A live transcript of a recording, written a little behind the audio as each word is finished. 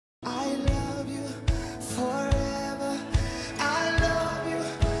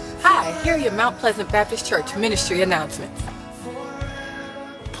Here are your Mount Pleasant Baptist Church ministry announcements.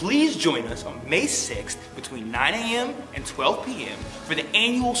 Please join us on May 6th between 9 a.m. and 12 p.m. for the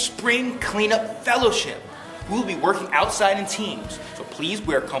annual Spring Cleanup Fellowship. We will be working outside in teams, so please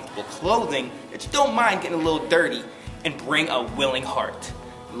wear comfortable clothing that you don't mind getting a little dirty, and bring a willing heart.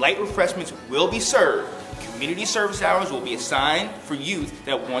 Light refreshments will be served. Community service hours will be assigned for youth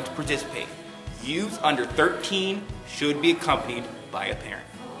that want to participate. Youth under 13 should be accompanied by a parent.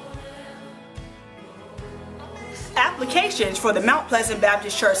 Applications for the Mount Pleasant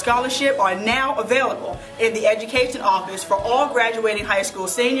Baptist Church Scholarship are now available in the Education Office for all graduating high school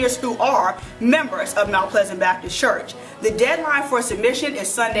seniors who are members of Mount Pleasant Baptist Church. The deadline for submission is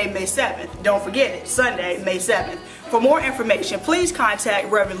Sunday, May 7th. Don't forget it, Sunday, May 7th. For more information, please contact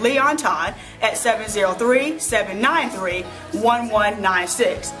Reverend Leon Todd at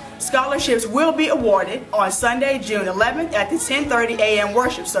 703-793-1196. Scholarships will be awarded on Sunday, June 11th at the 10:30 a.m.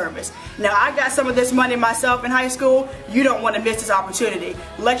 worship service. Now, I got some of this money myself in high school. You don't want to miss this opportunity.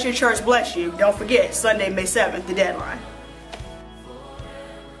 Let your church bless you. Don't forget, Sunday, May 7th, the deadline.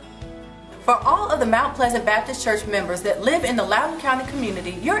 For all of the Mount Pleasant Baptist Church members that live in the Loudoun County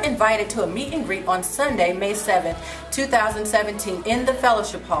community, you're invited to a meet and greet on Sunday, May 7th, 2017 in the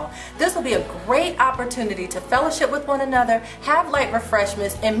Fellowship Hall. This will be a great opportunity to fellowship with one another, have light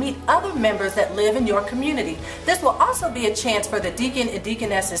refreshments, and meet other members that live in your community. This will also be a chance for the deacon and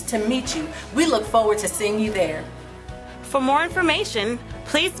deaconesses to meet you. We look forward to seeing you there. For more information,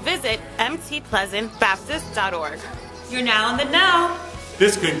 please visit mtpleasantbaptist.org. You're now in the know.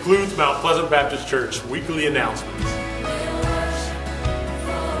 This concludes Mount Pleasant Baptist Church weekly announcements.